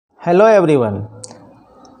Hello everyone.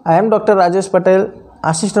 I am Dr. Rajesh Patel,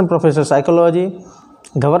 Assistant Professor Psychology,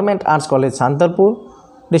 Government Arts College Santalpur,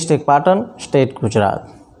 District Patan, State Gujarat.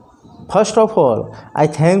 First of all, I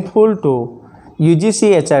thankful to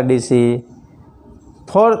UGC HRDC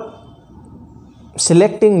for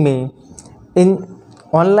selecting me in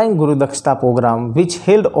online Guru Dakshta program which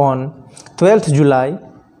held on 12th July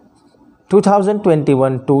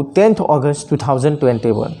 2021 to 10th August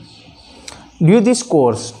 2021. Due this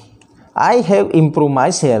course, I have improved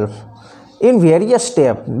myself in various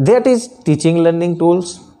steps, that is teaching learning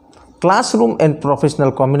tools, classroom and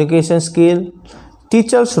professional communication skill,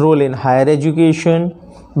 teacher's role in higher education,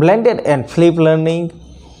 blended and flipped learning,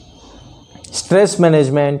 stress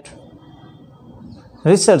management,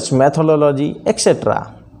 research methodology,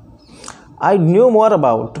 etc. I knew more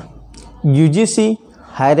about UGC,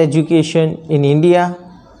 higher education in India,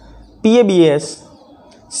 PABS,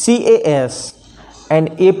 CAS and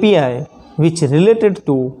API which related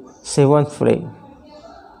to 7th frame.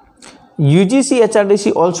 UGC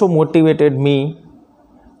HRDC also motivated me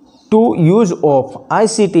to use of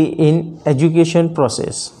ICT in education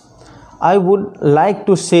process. I would like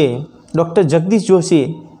to say Dr. Jagdish Joshi,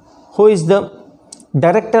 who is the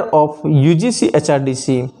director of UGC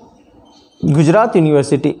HRDC, Gujarat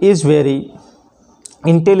University, is very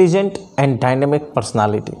intelligent and dynamic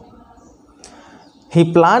personality. He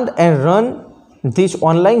planned and run this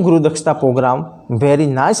online Guru Dakshta program very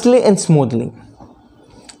nicely and smoothly.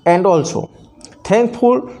 And also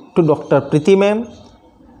thankful to Dr. Priti ma'am,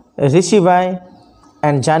 Rishi bhai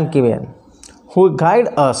and Janki ben, who guide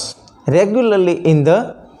us regularly in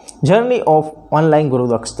the journey of online Guru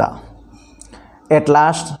Dakshta. At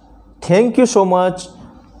last, thank you so much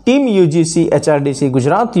Team UGC HRDC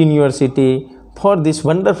Gujarat University for this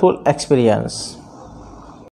wonderful experience.